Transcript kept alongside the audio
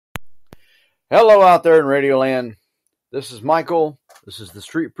Hello out there in Radio Land. This is Michael. This is the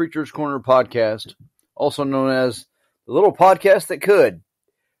Street Preacher's Corner podcast, also known as the little podcast that could.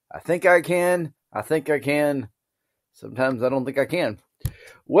 I think I can. I think I can. Sometimes I don't think I can.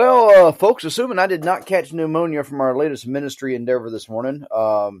 Well, folks, assuming I did not catch pneumonia from our latest ministry endeavor this morning,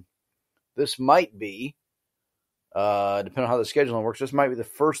 this might be, depending on how the scheduling works, this might be the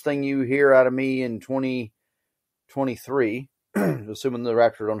first thing you hear out of me in 2023, assuming the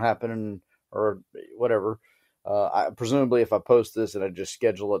rapture don't happen or whatever. Presumably, if I post this and I just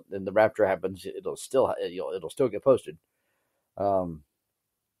schedule it and the rapture happens, it'll still get posted. Got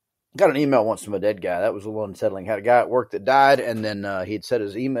an email once from a dead guy. That was a little unsettling. Had a guy at work that died, and then he'd set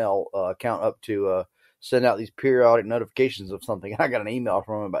his email account up to send out these periodic notifications of something. I got an email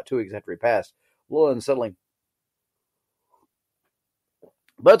from him about 2 weeks after he passed. A little unsettling.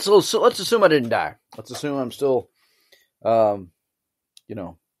 But let's assume I didn't die. Let's assume I'm still,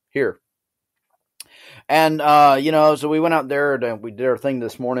 here. And, so we went out there and we did our thing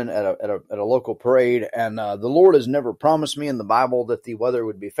this morning at a local parade. And the Lord has never promised me in the Bible that the weather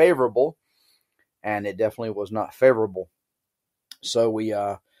would be favorable. And it definitely was not favorable. So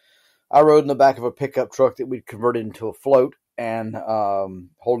I rode in the back of a pickup truck that we'd converted into a float and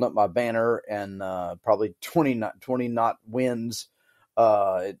holding up my banner and probably 20 knot winds,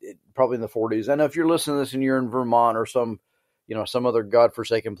 probably in the 40s. I know if you're listening to this and you're in Vermont or some other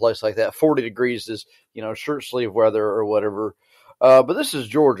godforsaken place like that, 40 degrees is, shirt sleeve weather or whatever. But this is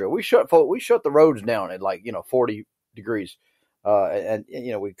Georgia. We shut the roads down at 40 degrees. And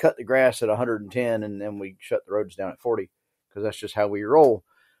we cut the grass at 110 and then we shut the roads down at 40 because that's just how we roll.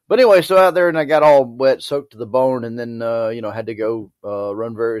 But anyway, so out there and I got all wet, soaked to the bone, and then, had to go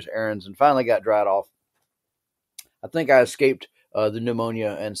run various errands and finally got dried off. I think I escaped the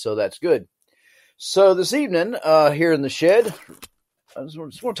pneumonia, and so that's good. So this evening, here in the shed, I just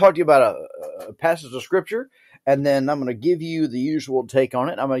want to talk to you about a passage of Scripture, and then I'm going to give you the usual take on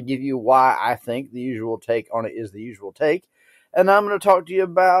it. I'm going to give you why I think the usual take on it is the usual take, and I'm going to talk to you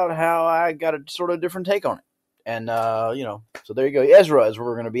about how I got a sort of different take on it. And, so there you go. Ezra is where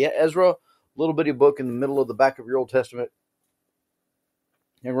we're going to be at. Ezra, a little bitty book in the middle of the back of your Old Testament.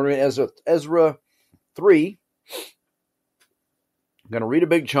 And we're going to be Ezra 3. I'm going to read a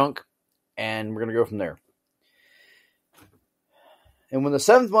big chunk. And we're going to go from there. And when the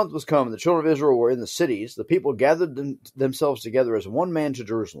 7th month was come, and the children of Israel were in the cities, the people gathered themselves together as one man to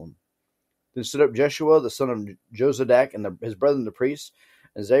Jerusalem. Then stood up Jeshua, the son of Jozadak, and his brethren the priests,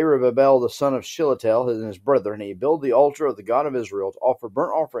 and Zerubbabel, the son of Shealtiel, and his brethren. And he built the altar of the God of Israel to offer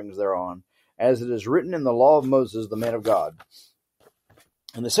burnt offerings thereon, as it is written in the law of Moses, the man of God.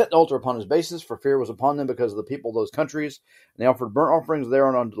 And they set the altar upon his bases, for fear was upon them because of the people of those countries. And they offered burnt offerings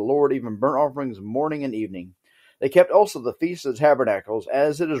thereon unto the Lord, even burnt offerings morning and evening. They kept also the feast of the tabernacles,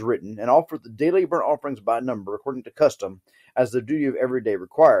 as it is written, and offered the daily burnt offerings by number, according to custom, as the duty of every day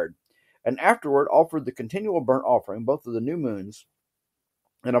required. And afterward offered the continual burnt offering, both of the new moons,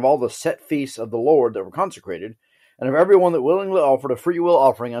 and of all the set feasts of the Lord that were consecrated, and of every one that willingly offered a freewill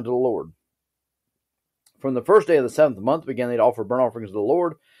offering unto the Lord. From the first day of the 7th month began they to offer burnt offerings to the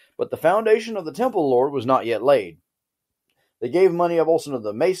Lord, but the foundation of the temple of the Lord was not yet laid. They gave money also to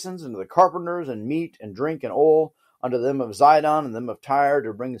the masons and to the carpenters, and meat and drink and oil unto them of Zidon and them of Tyre,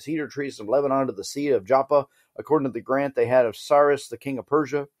 to bring the cedar trees of Lebanon to the sea of Joppa, according to the grant they had of Cyrus the king of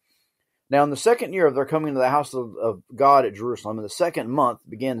Persia. Now in the 2nd year of their coming to the house of God at Jerusalem, in the 2nd month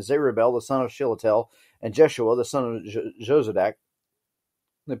began Zerubbabel the son of Shealtiel and Jeshua the son of Jozadak.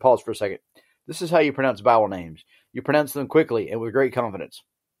 Let me pause for a second. This is how you pronounce Bible names. You pronounce them quickly and with great confidence.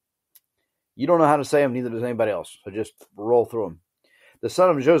 You don't know how to say them, neither does anybody else. So just roll through them. The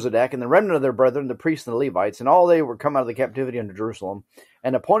son of Jozadak, and the remnant of their brethren, the priests and the Levites, and all they were come out of the captivity unto Jerusalem,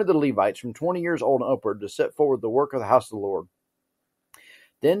 and appointed the Levites from 20 years old and upward to set forward the work of the house of the Lord.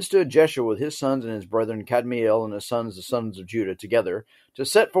 Then stood Jeshua with his sons and his brethren, Kadmiel and his sons, the sons of Judah, together, to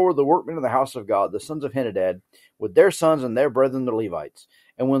set forward the workmen of the house of God, the sons of Henadad, with their sons and their brethren the Levites.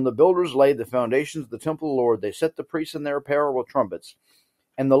 And when the builders laid the foundations of the temple of the Lord, they set the priests in their apparel with trumpets,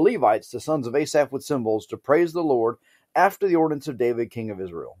 and the Levites, the sons of Asaph, with cymbals, to praise the Lord, after the ordinance of David king of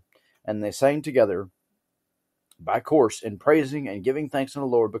Israel. And they sang together by course in praising and giving thanks unto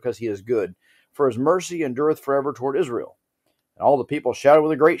the Lord, because he is good, for his mercy endureth forever toward Israel. And all the people shouted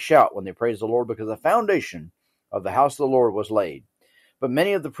with a great shout when they praised the Lord, because the foundation of the house of the Lord was laid. But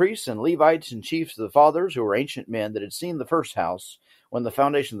many of the priests and Levites and chiefs of the fathers, who were ancient men that had seen the first house, when the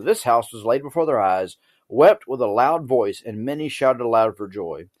foundation of this house was laid before their eyes, wept with a loud voice, and many shouted aloud for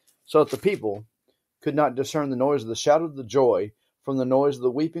joy, so that the people could not discern the noise of the shout of the joy from the noise of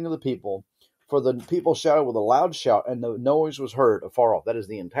the weeping of the people. For the people shouted with a loud shout, and the noise was heard afar off. That is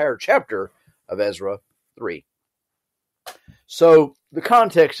the entire chapter of Ezra 3. So the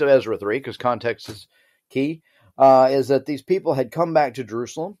context of Ezra 3, because context is key, is that these people had come back to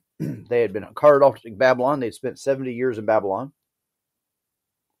Jerusalem. They had been carted off to Babylon. They'd spent 70 years in Babylon.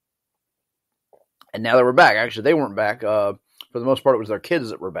 And now they were back. Actually, they weren't back. For the most part, it was their kids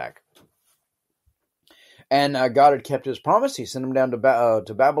that were back. And God had kept his promise. He sent them down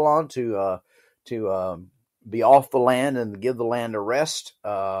to Babylon to be off the land and give the land a rest.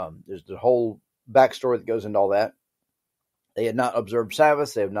 There's the whole backstory that goes into all that. They had not observed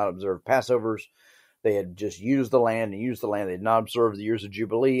Sabbaths. They had not observed Passovers. They had just used the land and used the land. They had not observed the years of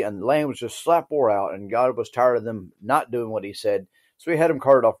Jubilee. And the land was just slap wore out. And God was tired of them not doing what he said. So he had them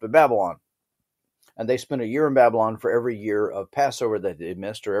carted off to Babylon. And they spent a year in Babylon for every year of Passover that they'd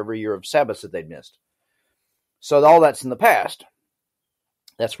missed, or every year of Sabbaths that they'd missed. So all that's in the past.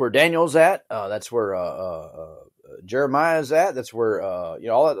 That's where Daniel's at. That's where Jeremiah's at. That's where a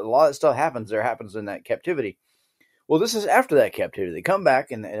lot of that stuff happens in that captivity. Well, this is after that captivity. They come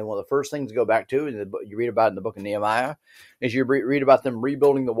back, and one of the first things to go back to, and you read about in the book of Nehemiah, is you read about them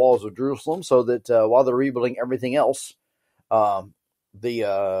rebuilding the walls of Jerusalem, so that while they're rebuilding everything else,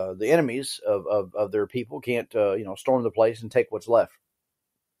 the enemies of their people can't storm the place and take what's left.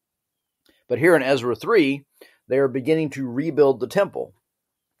 But here in Ezra 3, they are beginning to rebuild the temple.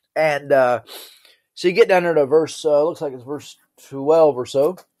 And so you get down there to verse, looks like it's verse 12 or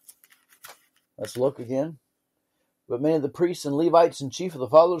so. Let's look again. But many of the priests and Levites and chief of the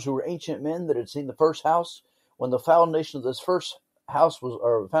fathers, who were ancient men that had seen the first house, when the foundation of this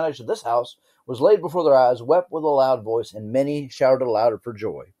house was laid before their eyes, wept with a loud voice, and many shouted aloud for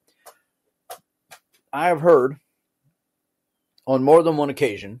joy. I have heard on more than one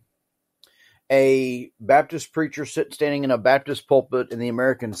occasion a Baptist preacher standing in a Baptist pulpit in the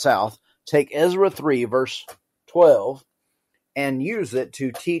American South take Ezra 3, verse 12, and use it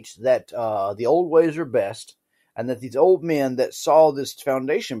to teach that the old ways are best, and that these old men that saw this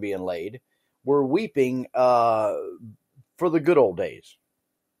foundation being laid were weeping for the good old days.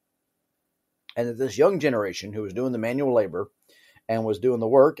 And that this young generation who was doing the manual labor and was doing the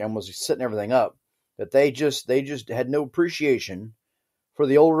work and was setting everything up, that they just had no appreciation for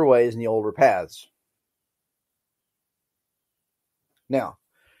the older ways and the older paths. Now,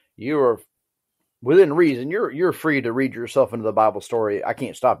 you are within reason. You're free to read yourself into the Bible story. I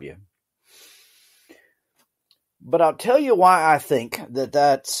can't stop you. But I'll tell you why I think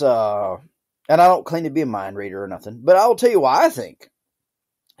that's, and I don't claim to be a mind reader or nothing, but I'll tell you why I think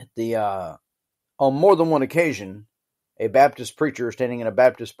on more than one occasion, a Baptist preacher standing in a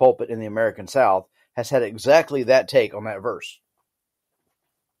Baptist pulpit in the American South has had exactly that take on that verse.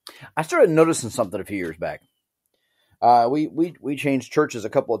 I started noticing something a few years back. We changed churches a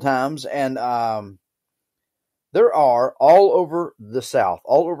couple of times, and there are all over the South,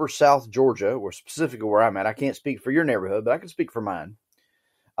 all over South Georgia, or specifically where I'm at. I can't speak for your neighborhood, but I can speak for mine.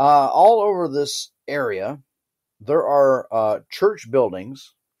 All over this area, there are church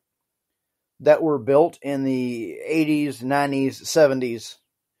buildings that were built in the 80s, 90s, 70s.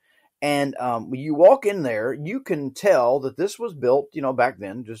 And when you walk in there, you can tell that this was built, back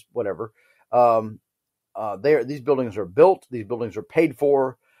then, just whatever. These buildings are built. These buildings are paid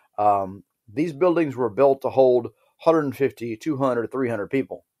for. These buildings were built to hold 150, 200, 300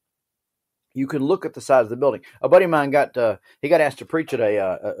 people. You can look at the size of the building. A buddy of mine got asked to preach at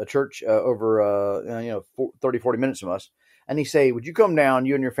a church over 30, 40 minutes from us. And he said, would you come down,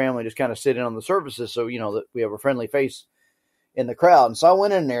 you and your family, just kind of sit in on the services so, that we have a friendly face in the crowd. And so I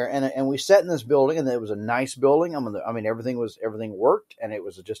went in there and we sat in this building, and it was a nice building. Everything worked, and it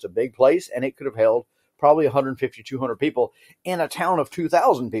was just a big place, and it could have held probably 150, 200 people in a town of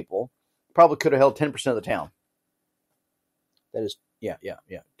 2,000 people. Probably could have held 10% of the town. That is, yeah.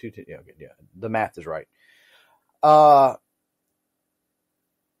 The math is right. And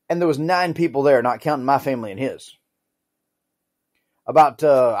there was 9 people there, not counting my family and his. About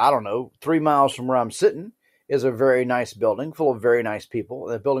 3 miles from where I'm sitting is a very nice building full of very nice people.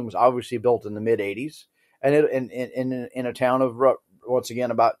 The building was obviously built in the mid 80s, and in a town of, once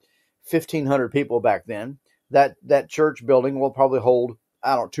again, about 1,500 people back then. That church building will probably hold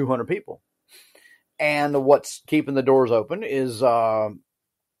 200 people. And what's keeping the doors open is, 8 or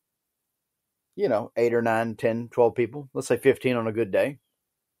 9, 10, 12 people. Let's say 15 on a good day.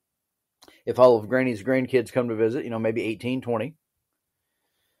 If all of Granny's grandkids come to visit, maybe 18, 20.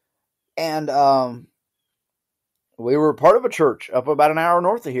 And we were part of a church up about an hour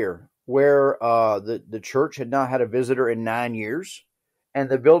north of here where the church had not had a visitor in 9 years. And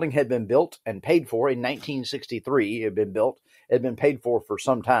the building had been built and paid for in 1963. It had been built. It had been paid for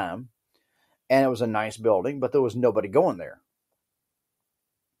some time. And it was a nice building, but there was nobody going there.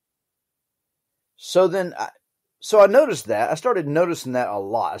 So then, I noticed that. I started noticing that a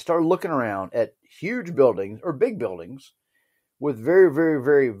lot. I started looking around at huge buildings or big buildings with very, very,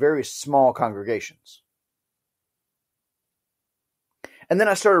 very, very small congregations. And then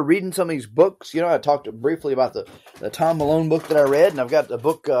I started reading some of these books. I talked briefly about the Tom Malone book that I read, and I've got a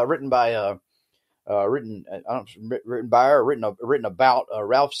book written about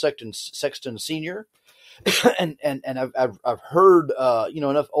Ralph Sexton Sr. and I've heard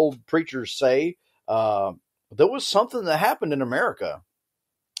enough old preachers say there was something that happened in America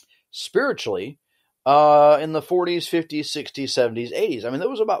spiritually in the 40s, 50s, 60s, 70s, 80s. I mean, there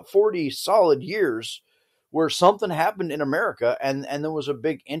was about 40 solid years where something happened in America, and there was a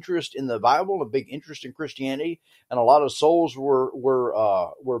big interest in the Bible, a big interest in Christianity, and a lot of souls were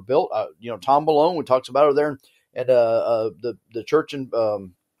built. Tom Malone, we talks about it there at the church in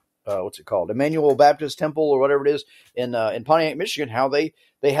what's it called, Emmanuel Baptist Temple or whatever it is in Pontiac, Michigan. How they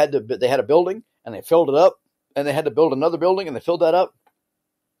had a building and they filled it up, and they had to build another building and they filled that up,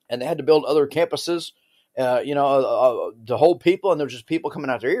 and they had to build other campuses, to hold people, and there's just people coming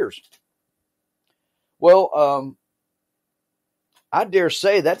out their ears. Well, I dare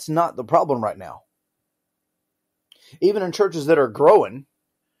say that's not the problem right now. Even in churches that are growing,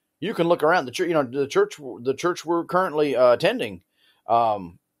 you can look around the church. The church we're currently attending.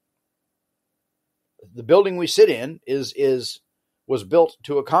 The building we sit in was built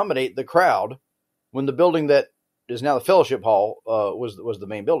to accommodate the crowd when the building that is now the fellowship hall was the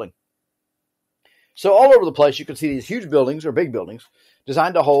main building. So all over the place, you can see these huge buildings or big buildings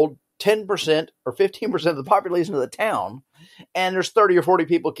designed to hold 10% or 15% of the population of the town, and there's 30 or 40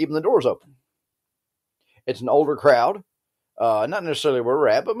 people keeping the doors open. It's an older crowd, not necessarily where we're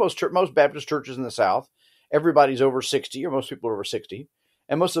at, but most Baptist churches in the South, everybody's over 60, or most people are over 60,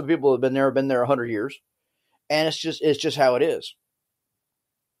 and most of the people have been there 100 years, and it's just how it is.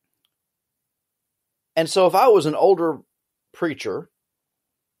 And so if I was an older preacher,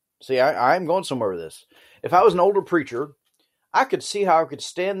 see, I'm going somewhere with this. If I was an older preacher, I could see how I could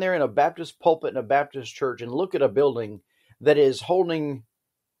stand there in a Baptist pulpit in a Baptist church and look at a building that is holding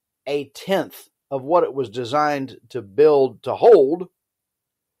a tenth of what it was designed to hold,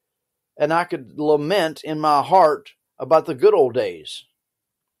 and I could lament in my heart about the good old days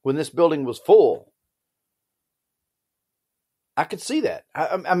when this building was full. I could see that.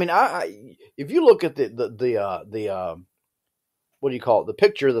 I mean, if you look at the what do you call it? The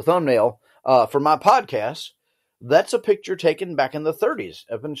picture, the thumbnail for my podcast. That's a picture taken back in the 30s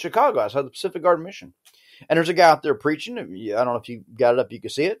up in Chicago outside the Pacific Garden Mission. And there's a guy out there preaching. I don't know if you got it up, you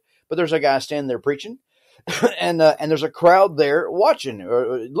can see it, but there's a guy standing there preaching, and there's a crowd there watching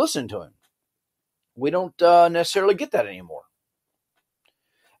or listening to him. We don't necessarily get that anymore.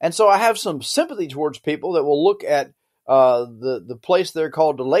 And so I have some sympathy towards people that will look at the place they're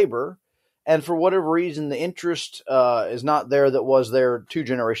called to labor, and for whatever reason, the interest is not there that was there 2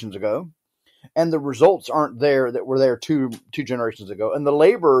 generations ago. And the results aren't there that were there two generations ago, and the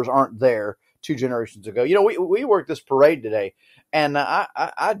laborers aren't there 2 generations ago. We worked this parade today, and I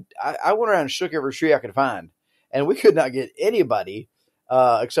went around and shook every tree I could find, and we could not get anybody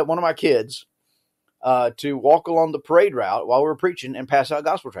except one of my kids to walk along the parade route while we were preaching and pass out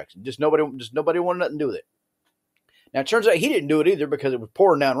gospel tracts. Just nobody wanted nothing to do with it. Now it turns out he didn't do it either because it was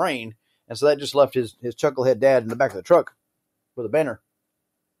pouring down rain, and so that just left his chucklehead dad in the back of the truck with a banner.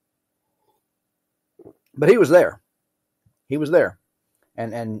 But he was there.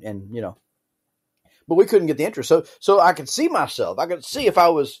 And but we couldn't get the interest. So I could see myself. I could see if I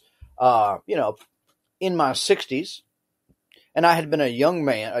was, in my 60s, and I had been a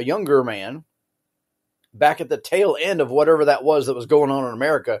younger man, back at the tail end of whatever that was going on in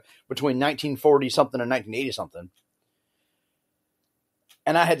America between 1940 something and 1980 something.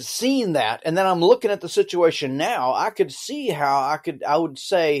 And I had seen that, and then I'm looking at the situation now. I could see how I would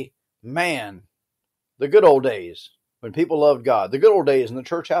say, man, the good old days when people loved God, the good old days when the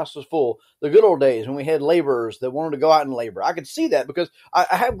church house was full, the good old days when we had laborers that wanted to go out and labor. I could see that because I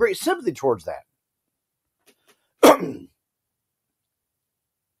have great sympathy towards that.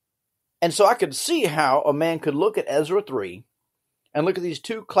 And so I could see how a man could look at Ezra 3 and look at these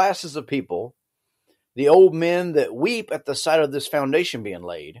 2 classes of people, the old men that weep at the sight of this foundation being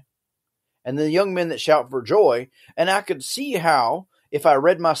laid, and the young men that shout for joy. And I could see how, if I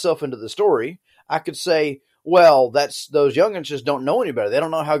read myself into the story, I could say, well, those youngins just don't know any better. They don't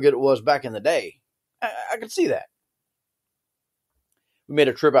know how good it was back in the day. I could see that. We made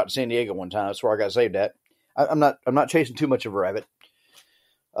a trip out to San Diego one time. That's where I got saved at. I'm not chasing too much of a rabbit.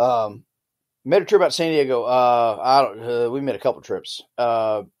 Made a trip out to San Diego. We made a couple trips.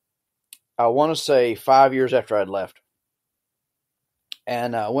 I want to say 5 years after I'd left.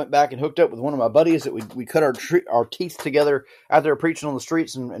 and went back and hooked up with one of my buddies that we cut our teeth together out there preaching on the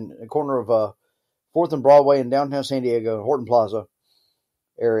streets in the corner of 4th and Broadway in downtown San Diego, Horton Plaza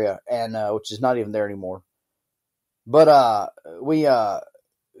area, and which is not even there anymore. But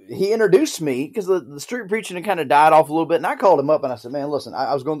he introduced me because the street preaching had kind of died off a little bit, and I called him up and I said, man, listen,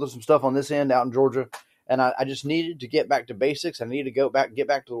 I was going through some stuff on this end out in Georgia, and I just needed to get back to basics. I needed to get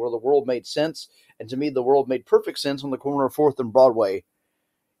back to where the world made sense, and to me, the world made perfect sense on the corner of 4th and Broadway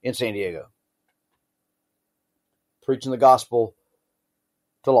in San Diego. Preaching the gospel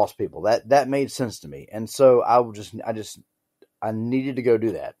to lost people. That made sense to me. And so I needed to go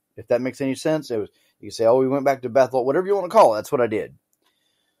do that. If that makes any sense, you can say, oh, we went back to Bethel, whatever you want to call it. That's what I did.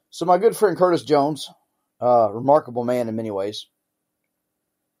 So my good friend Curtis Jones, remarkable man in many ways,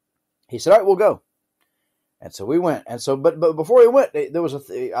 he said, all right, we'll go. And so we went. And so, but before we went, there was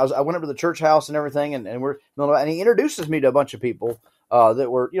I went up to the church house and everything, and he introduces me to a bunch of people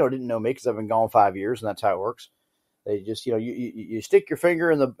that were, didn't know me because I've been gone 5 years, and that's how it works. They just, you stick your finger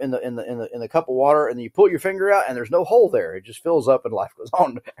in the cup of water, and then you pull your finger out, and there's no hole there. It just fills up, and life goes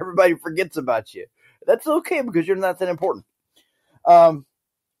on. Everybody forgets about you. That's okay because you're not that important. So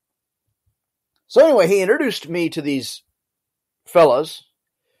anyway, he introduced me to these fellas.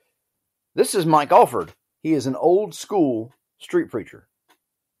 This is Mike Alford. He is an old school street preacher.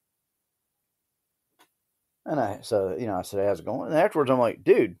 And I said, how's it going? And afterwards, I'm like,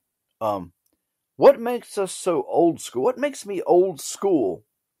 dude, what makes us so old school? What makes me old school?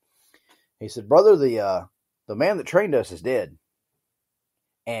 He said, brother, the man that trained us is dead.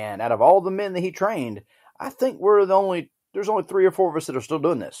 And out of all the men that he trained, I think there's only 3 or 4 of us that are still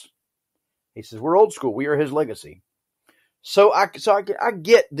doing this. He says, we're old school. We are his legacy. So I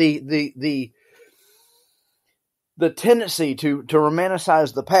get the tendency to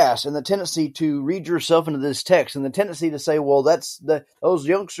romanticize the past, and the tendency to read yourself into this text, and the tendency to say, well, those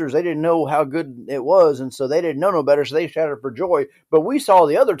youngsters, they didn't know how good it was, and so they didn't know no better, so they shouted for joy. But we saw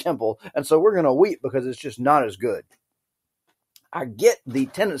the other temple, and so we're going to weep because it's just not as good. I get the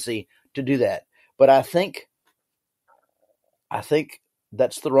tendency to do that, but I think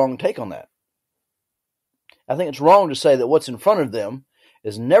that's the wrong take on that. I think it's wrong to say that what's in front of them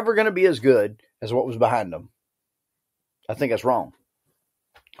is never going to be as good as what was behind them. I think that's wrong.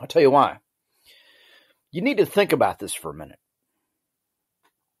 I'll tell you why. You need to think about this for a minute.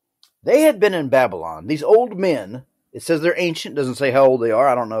 They had been in Babylon. These old men, it says they're ancient, doesn't say how old they are.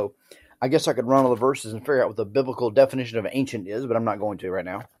 I don't know. I guess I could run all the verses and figure out what the biblical definition of ancient is, but I'm not going to right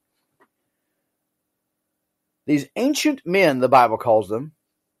now. These ancient men, the Bible calls them,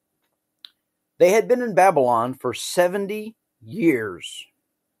 they had been in Babylon for 70 years.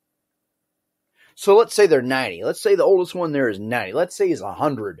 So let's say they're 90. Let's say the oldest one there is 90. Let's say he's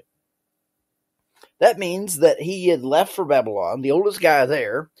 100. That means that he had left for Babylon. The oldest guy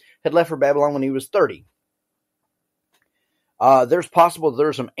there had left for Babylon when he was 30. There's possible there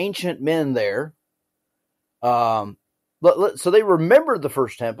are some ancient men there. So they remembered the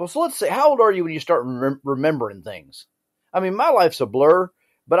first temple. So let's say, how old are you when you start remembering things? I mean, my life's a blur,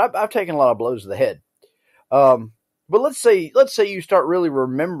 but I've taken a lot of blows to the head. But let's say you start really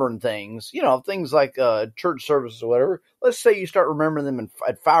remembering things, things like church services or whatever. Let's say you start remembering them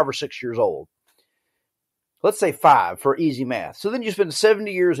at 5 or 6 years old. Let's say 5 for easy math. So then you spend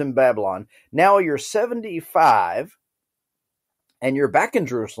 70 years in Babylon. Now you're 75, and you're back in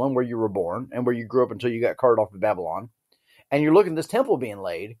Jerusalem where you were born and where you grew up until you got carted off to Babylon. And you're looking at this temple being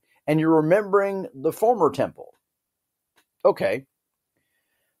laid, and you're remembering the former temple. Okay.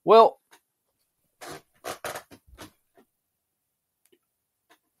 Well,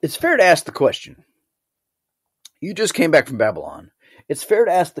 it's fair to ask the question. You just came back from Babylon. It's fair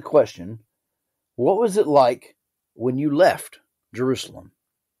to ask the question, what was it like when you left Jerusalem?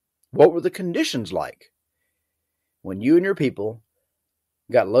 What were the conditions like when you and your people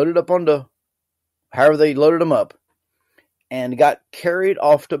got loaded up onto, however they loaded them up, and got carried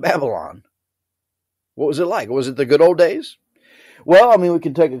off to Babylon? What was it like? Was it the good old days? Well, I mean, we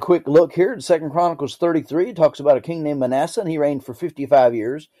can take a quick look here. In 2 Chronicles 33, it talks about a king named Manasseh, and he reigned for 55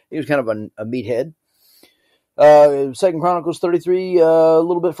 years. He was kind of a meathead. 2 Chronicles 33, a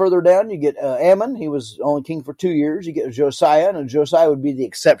little bit further down, you get Ammon. He was only king for 2 years. You get Josiah, and Josiah would be the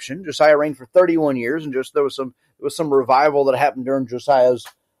exception. Josiah reigned for 31 years, and there was some revival that happened during Josiah's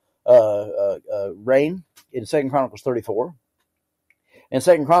reign in 2 Chronicles 34. In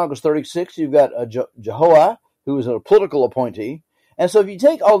 2 Chronicles 36, you've got Jehoah, who was a political appointee. And so if you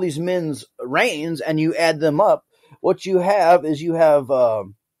take all these men's reigns and you add them up, what you have is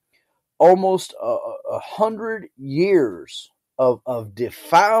almost 100 years of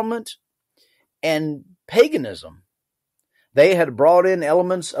defilement and paganism. They had brought in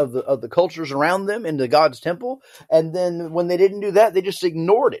elements of the cultures around them into God's temple, and then when they didn't do that, they just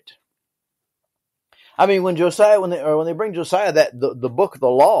ignored it. I mean, when they bring Josiah the book of the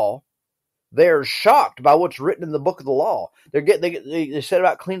law, they're shocked by what's written in the book of the law. They set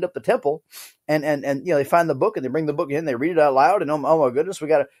about cleaned up the temple, and they find the book and they bring the book in, they read it out loud, and oh my goodness,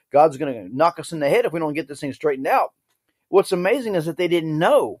 God's going to knock us in the head if we don't get this thing straightened out. What's amazing is that they didn't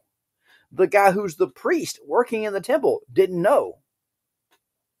know. The guy who's the priest working in the temple didn't know.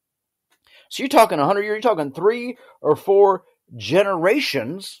 So you're talking 100 years, you're talking 3 or 4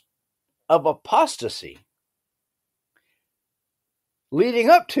 generations of apostasy leading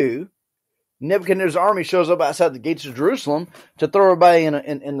up to Nebuchadnezzar's army shows up outside the gates of Jerusalem to throw everybody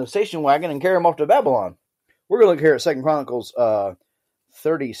in the station wagon and carry them off to Babylon. We're going to look here at 2 Chronicles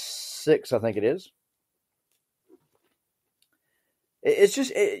 36, I think it is. It's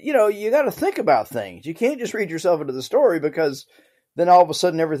just, you got to think about things. You can't just read yourself into the story, because then all of a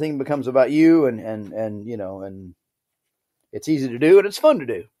sudden everything becomes about you, and it's easy to do and it's fun to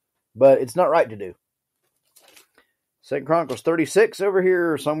do, but it's not right to do. 2 Chronicles 36 over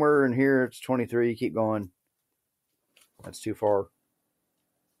here, or somewhere in here, it's 23. Keep going. That's too far.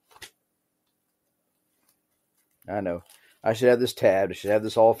 I know. I should have this tabbed. I should have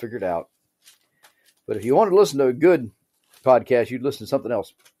this all figured out. But if you want to listen to a good podcast, you'd listen to something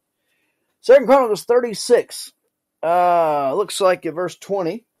else. 2 Chronicles 36. Looks like at verse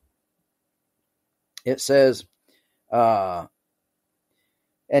 20. It says,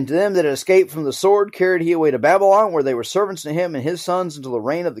 and to them that had escaped from the sword carried he away to Babylon, where they were servants to him and his sons until the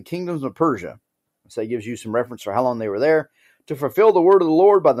reign of the kingdoms of Persia. So that gives you some reference for how long they were there. To fulfill the word of the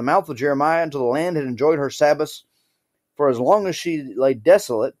Lord by the mouth of Jeremiah, until the land had enjoyed her Sabbaths. For as long as she lay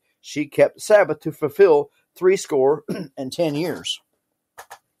desolate, she kept the Sabbath to fulfill 70 years.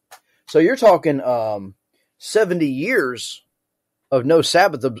 So you're talking 70 years of no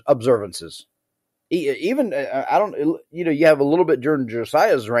Sabbath observances. Even, you have a little bit during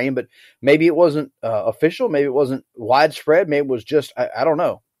Josiah's reign, but maybe it wasn't official, maybe it wasn't widespread, maybe it was just, I don't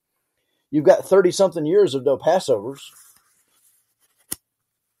know. You've got 30-something years of no Passovers.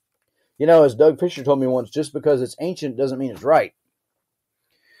 As Doug Fisher told me once, just because it's ancient doesn't mean it's right.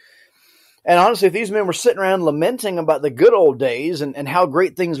 And honestly, if these men were sitting around lamenting about the good old days and how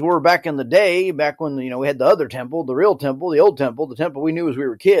great things were back in the day, back when, we had the other temple, the real temple, the old temple, the temple we knew as we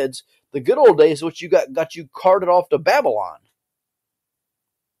were kids, the good old days, which you got you carted off to Babylon.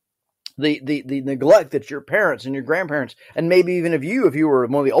 The neglect that your parents and your grandparents, and maybe even if you were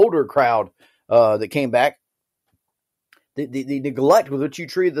one of the older crowd that came back, the neglect with which you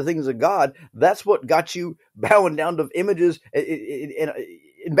treated the things of God, that's what got you bowing down to images in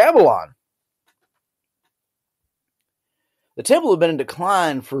Babylon. The temple had been in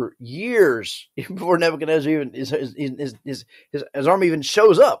decline for years, even before Nebuchadnezzar even his army even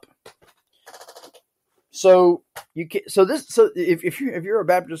shows up. So if you're a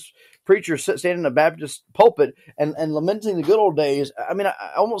Baptist preacher standing in a Baptist pulpit and lamenting the good old days, I mean,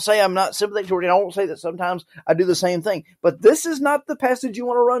 I won't say I'm not sympathetic toward it. I won't say that sometimes I do the same thing, but this is not the passage you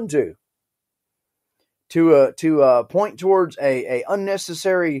want to run to point towards a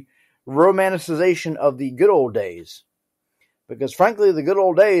unnecessary romanticization of the good old days. Because frankly, the good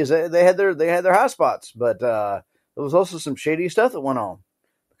old days, they had their high spots, but there was also some shady stuff that went on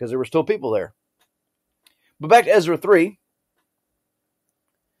because there were still people there. But back to Ezra 3.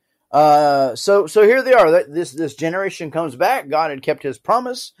 So here they are. This generation comes back. God had kept his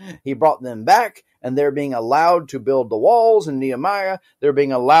promise. He brought them back, and they're being allowed to build the walls in Nehemiah. They're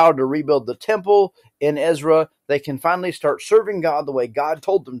being allowed to rebuild the temple in Ezra. They can finally start serving God the way God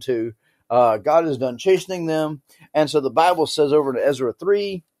told them to. God is done chastening them. And so the Bible says over in Ezra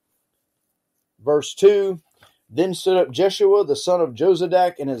 3, verse 2, then stood up Jeshua, the son of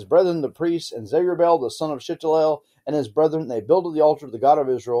Jozadak, and his brethren, the priests, and Zerubbabel, the son of Shealtiel, and his brethren. They builded the altar of the God of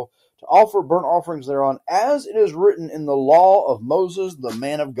Israel to offer burnt offerings thereon, as it is written in the law of Moses, the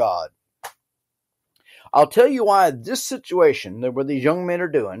man of God. I'll tell you why this situation that where these young men are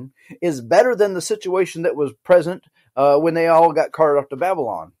doing is better than the situation that was present when they all got carted off to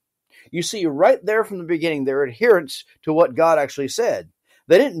Babylon. You see right there from the beginning their adherence to what God actually said.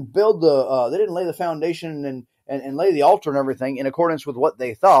 They didn't they didn't lay the foundation and lay the altar and everything in accordance with what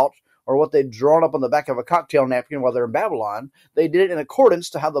they thought or what they'd drawn up on the back of a cocktail napkin while they're in Babylon. They did it in accordance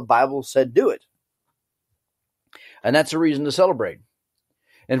to how the Bible said do it. And that's a reason to celebrate.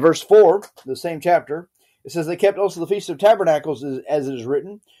 In verse 4, the same chapter, it says, they kept also the Feast of Tabernacles as it is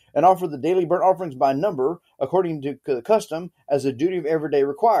written, and offered the daily burnt offerings by number, according to the custom, as the duty of every day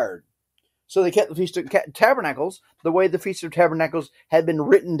required. So they kept the Feast of Tabernacles the way the Feast of Tabernacles had been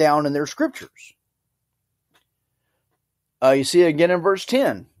written down in their scriptures. You see it again in verse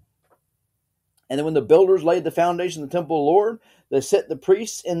 10. And then when the builders laid the foundation of the temple of the Lord, they set the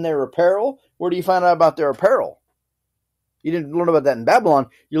priests in their apparel. Where do you find out about their apparel? You didn't learn about that in Babylon.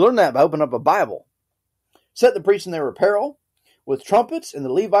 You learned that by opening up a Bible. Set the priests in their apparel with trumpets, and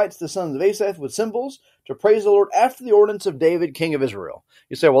the Levites, the sons of Asaph, with cymbals, to praise the Lord after the ordinance of David, king of Israel.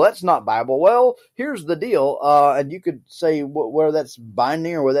 You say, well, that's not Bible. Well, here's the deal. And you could say whether that's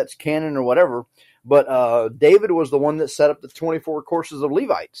binding or whether that's canon or whatever. But David was the one that set up the 24 courses of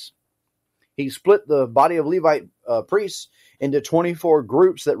Levites. He split the body of Levite priests into 24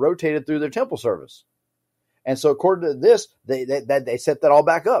 groups that rotated through their temple service. And so according to this, they set that all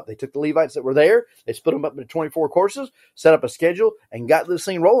back up. They took the Levites that were there, they split them up into 24 courses, set up a schedule, and got this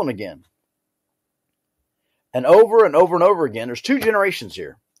thing rolling again. And over and over and over again, there's two generations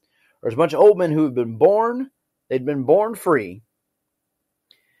here. There's a bunch of old men who have been born, they'd been born free.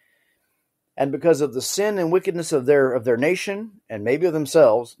 And because of the sin and wickedness of their nation, and maybe of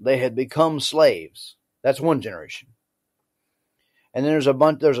themselves, they had become slaves. That's one generation. And then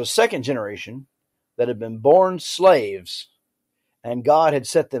there's a second generation that had been born slaves, and God had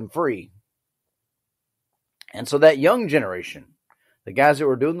set them free. And so that young generation, the guys that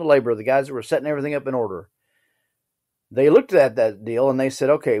were doing the labor, the guys that were setting everything up in order, they looked at that deal and they said,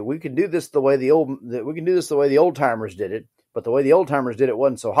 okay, we can do this the way the old timers did it, but the way the old timers did it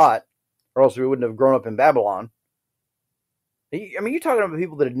wasn't so hot, or else we wouldn't have grown up in Babylon. I mean, you're talking about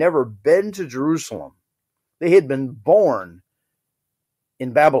people that had never been to Jerusalem. They had been born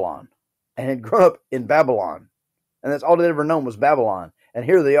in Babylon and had grown up in Babylon. And that's all they'd ever known was Babylon. And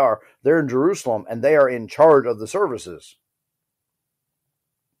here they are. They're in Jerusalem, and they are in charge of the services.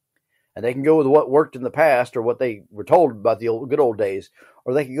 And they can go with what worked in the past or what they were told about the good old days,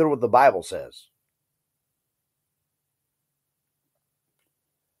 or they can go to what the Bible says.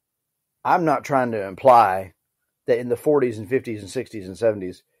 I'm not trying to imply that in the 40s and 50s and 60s and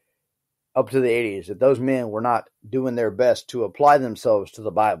 70s, up to the 80s, that those men were not doing their best to apply themselves to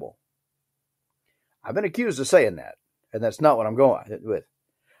the Bible. I've been accused of saying that, and that's not what I'm going with.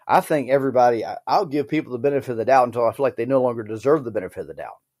 I think I'll give people the benefit of the doubt until I feel like they no longer deserve the benefit of the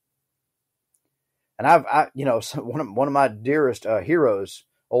doubt. And one of my dearest heroes,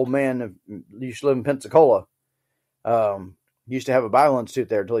 old man, used to live in Pensacola, used to have a Bible Institute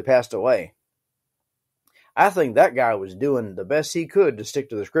there until he passed away. I think that guy was doing the best he could to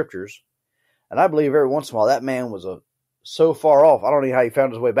stick to the scriptures. And I believe every once in a while that man was so far off, I don't know how he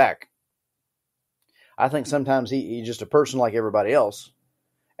found his way back. I think sometimes he's just a person like everybody else,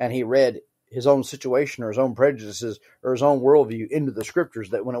 and he read his own situation or his own prejudices or his own worldview into the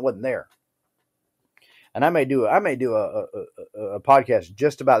scriptures that when it wasn't there. And I may do a podcast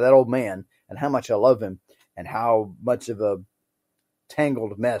just about that old man and how much I love him and how much of a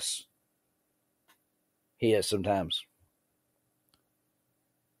tangled mess he is sometimes.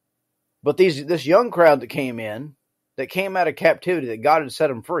 But this young crowd that came out of captivity, that God had set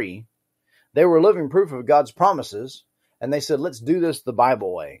them free, they were living proof of God's promises, and they said, let's do this the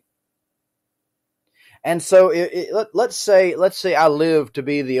Bible way. And so let's say I live to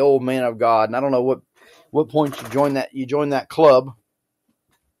be the old man of God, and I don't know what point you join that club.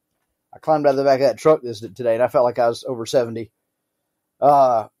 I climbed out of the back of that truck today, and I felt like I was over 70.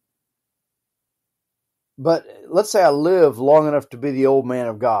 But let's say I live long enough to be the old man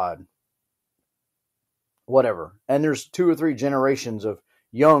of God. Whatever. And there's 2 or 3 generations of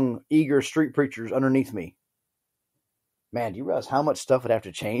young, eager street preachers underneath me. Man, do you realize how much stuff would have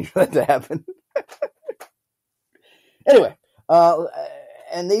to change for that to happen? Anyway,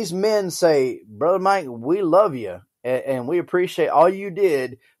 and these men say, Brother Mike, we love you, and we appreciate all you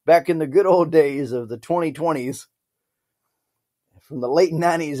did back in the good old days of the 2020s, from the late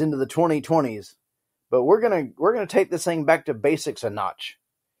 90s into the 2020s. But we're gonna take this thing back to basics a notch.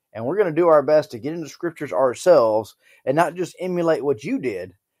 And we're going to do our best to get into scriptures ourselves and not just emulate what you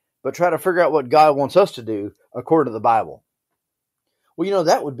did, but try to figure out what God wants us to do according to the Bible. Well,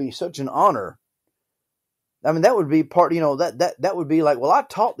 that would be such an honor. I mean, that would be part, that would be like, well, I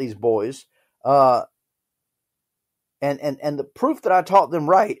taught these boys, and the proof that I taught them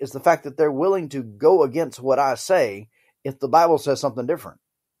right is the fact that they're willing to go against what I say if the Bible says something different.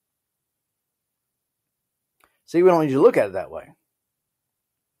 See, we don't need to look at it that way.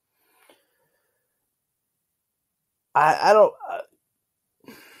 I don't.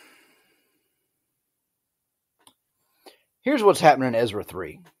 Here's what's happening in Ezra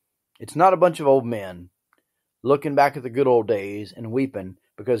 3. It's not a bunch of old men looking back at the good old days and weeping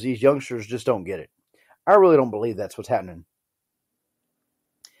because these youngsters just don't get it. I really don't believe that's what's happening.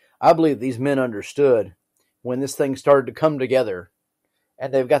 I believe these men understood when this thing started to come together,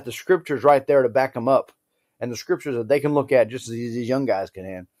 and they've got the scriptures right there to back them up, and the scriptures that they can look at just as these young guys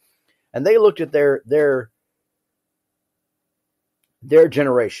can. And they looked at their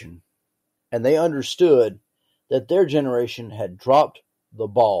generation, and they understood that their generation had dropped the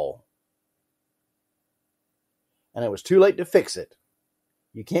ball. And it was too late to fix it.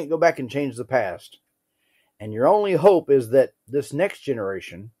 You can't go back and change the past. And your only hope is that this next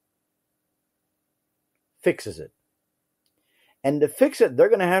generation fixes it. And to fix it, they're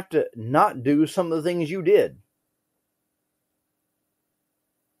going to have to not do some of the things you did.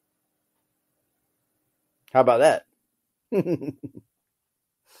 How about that?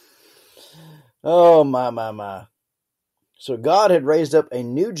 Oh, my. So God had raised up a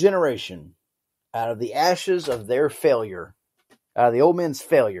new generation out of the ashes of their failure, out of the old men's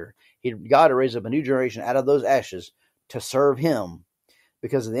failure. God had raised up a new generation out of those ashes to serve Him.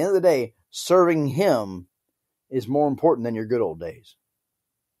 Because at the end of the day, serving Him is more important than your good old days.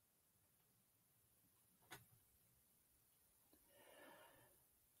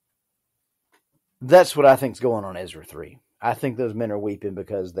 That's what I think is going on in Ezra 3. I think those men are weeping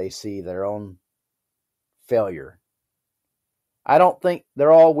because they see their own failure. I don't think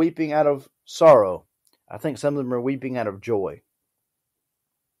they're all weeping out of sorrow. I think some of them are weeping out of joy.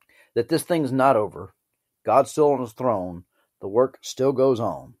 That this thing's not over. God's still on His throne. The work still goes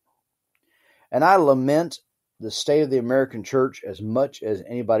on. And I lament the state of the American church as much as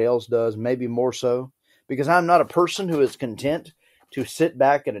anybody else does, maybe more so, because I'm not a person who is content to sit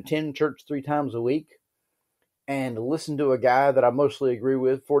back and attend church 3 times a week and listen to a guy that I mostly agree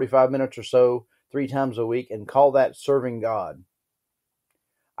with 45 minutes or so 3 times a week and call that serving God.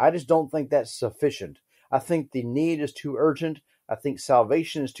 I just don't think that's sufficient. I think the need is too urgent. I think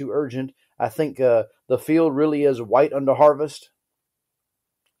salvation is too urgent. I think the field really is white unto harvest.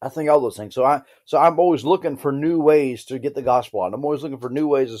 I think all those things. So I'm always looking for new ways to get the gospel out. I'm always looking for new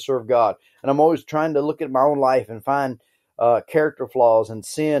ways to serve God. And I'm always trying to look at my own life and find character flaws and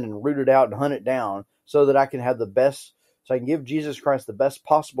sin and root it out and hunt it down so that I can have the best, so I can give Jesus Christ the best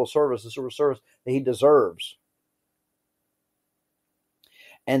possible service, the sort of service that He deserves.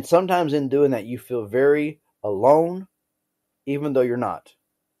 And sometimes in doing that, you feel very alone, even though you're not.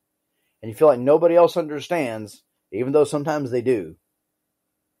 And you feel like nobody else understands, even though sometimes they do.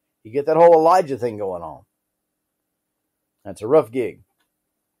 You get that whole Elijah thing going on. That's a rough gig.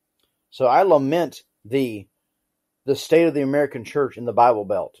 So I lament the state of the American church in the Bible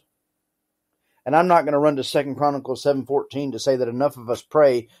Belt. And I'm not going to run to 2 Chronicles 7:14 to say that enough of us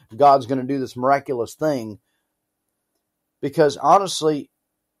pray God's going to do this miraculous thing. Because honestly,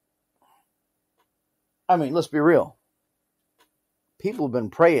 I mean, let's be real. People have been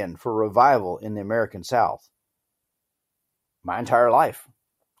praying for revival in the American South my entire life.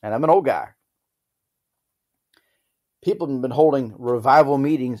 And I'm an old guy. People have been holding revival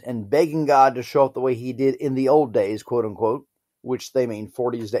meetings and begging God to show up the way He did in the old days, quote unquote, which they mean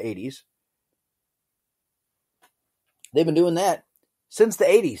 40s to 80s. They've been doing that since the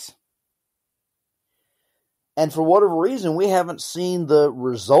 80s. And for whatever reason, we haven't seen the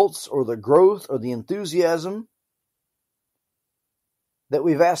results or the growth or the enthusiasm that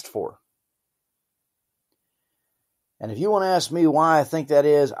we've asked for. And if you want to ask me why I think that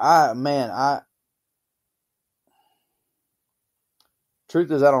is,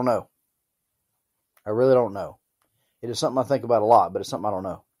 truth is, I don't know. I really don't know. It is something I think about a lot, but it's something I don't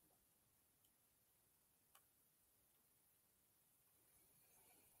know.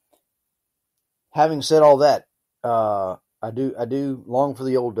 Having said all that, I do long for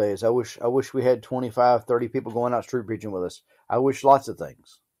the old days. I wish we had 25, 30 people going out street preaching with us. I wish lots of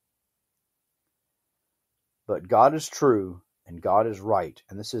things. But God is true and God is right.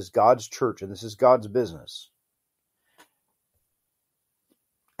 And this is God's church and this is God's business.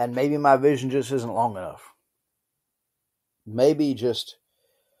 And maybe my vision just isn't long enough. Maybe just,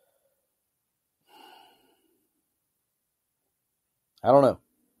 I don't know.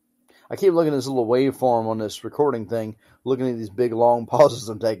 I keep looking at this little waveform on this recording thing, looking at these big long pauses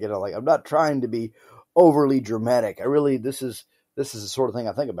I'm taking. I'm not trying to be overly dramatic. This is the sort of thing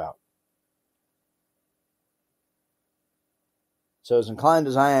I think about. So as inclined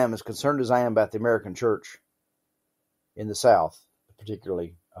as I am, as concerned as I am about the American church in the South,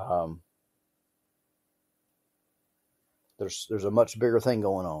 particularly, there's a much bigger thing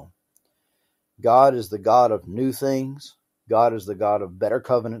going on. God is the God of new things. God is the God of better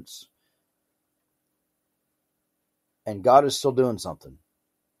covenants. And God is still doing something.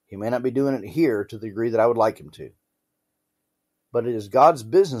 He may not be doing it here to the degree that I would like Him to. But it is God's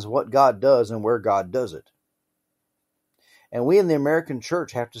business what God does and where God does it. And we in the American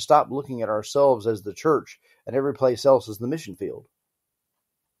church have to stop looking at ourselves as the church and every place else as the mission field.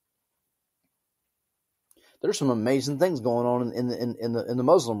 There's some amazing things going on in the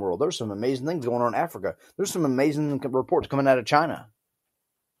Muslim world. There's some amazing things going on in Africa. There's some amazing reports coming out of China.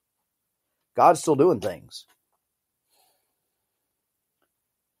 God's still doing things.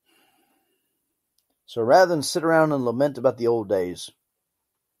 So rather than sit around and lament about the old days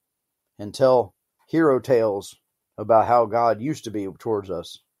and tell hero tales about how God used to be towards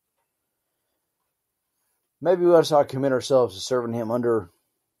us, maybe we ought to commit ourselves to serving Him under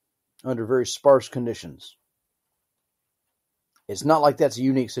very sparse conditions. It's not like that's a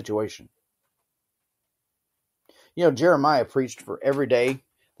unique situation. You know, Jeremiah preached for every day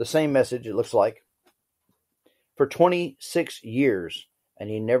the same message, it looks like, for 26 years, and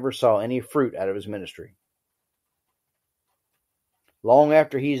he never saw any fruit out of his ministry. Long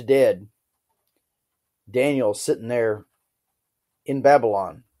after he's dead, Daniel's sitting there in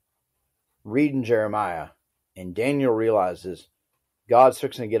Babylon reading Jeremiah, and Daniel realizes God's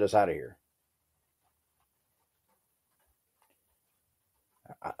fixing to get us out of here.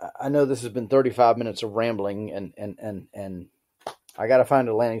 I know this has been 35 minutes of rambling, and I got to find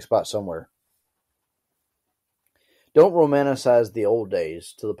a landing spot somewhere. Don't romanticize the old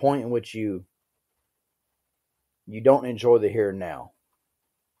days to the point in which you don't enjoy the here and now.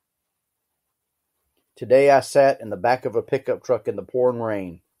 Today I sat in the back of a pickup truck in the pouring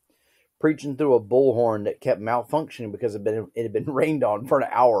rain, preaching through a bullhorn that kept malfunctioning because it had been rained on for an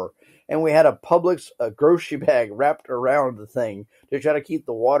hour. And we had a Publix grocery bag wrapped around the thing to try to keep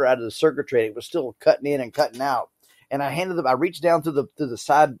the water out of the circuitry. It was still cutting in and cutting out. And I reached down through the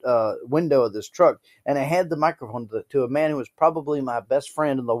side window of this truck, and I handed the microphone to a man who was probably my best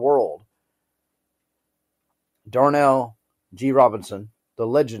friend in the world, Darnell G. Robinson, the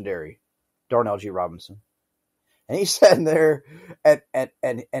legendary Darnell G. Robinson. And he sat in there and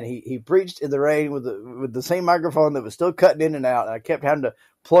he preached in the rain with the same microphone that was still cutting in and out. And I kept having to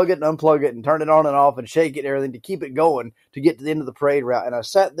plug it and unplug it and turn it on and off and shake it and everything to keep it going to get to the end of the parade route. And I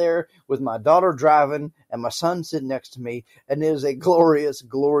sat there with my daughter driving and my son sitting next to me. And it was a glorious,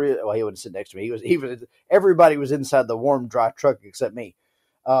 well, he wouldn't sit next to me. Everybody was inside the warm, dry truck except me.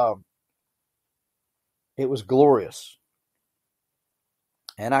 It was glorious.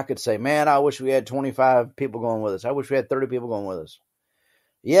 And I could say, man, I wish we had 25 people going with us. I wish we had 30 people going with us.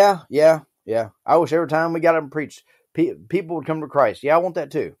 Yeah. I wish every time we got up and preached, people would come to Christ. Yeah, I want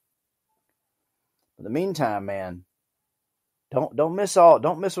that too. In the meantime, man, don't miss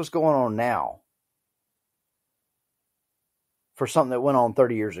what's going on now for something that went on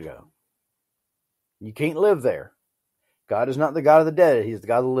 30 years ago. You can't live there. God is not the God of the dead. He's the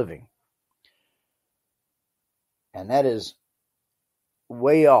God of the living. And that is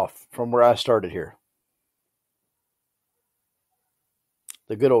way off from where I started here.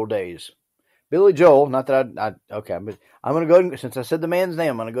 The good old days. Billy Joel, not that okay, but I'm going to go ahead, since I said the man's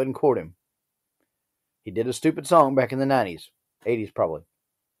name, I'm going to go ahead and quote him. He did a stupid song back in the 90s, 80s probably.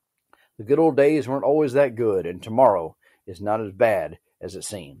 The good old days weren't always that good, and tomorrow is not as bad as it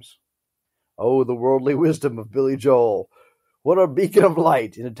seems. Oh, the worldly wisdom of Billy Joel. What a beacon of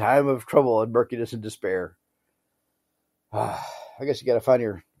light in a time of trouble and murkiness and despair. I guess you got to find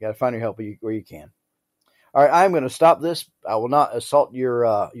your help where you can. All right, I'm going to stop this. I will not assault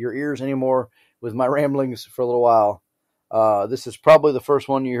your ears anymore with my ramblings for a little while. This is probably the first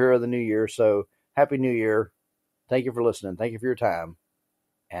one you hear of the new year, so Happy New Year. Thank you for listening. Thank you for your time,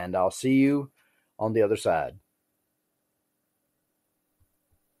 and I'll see you on the other side.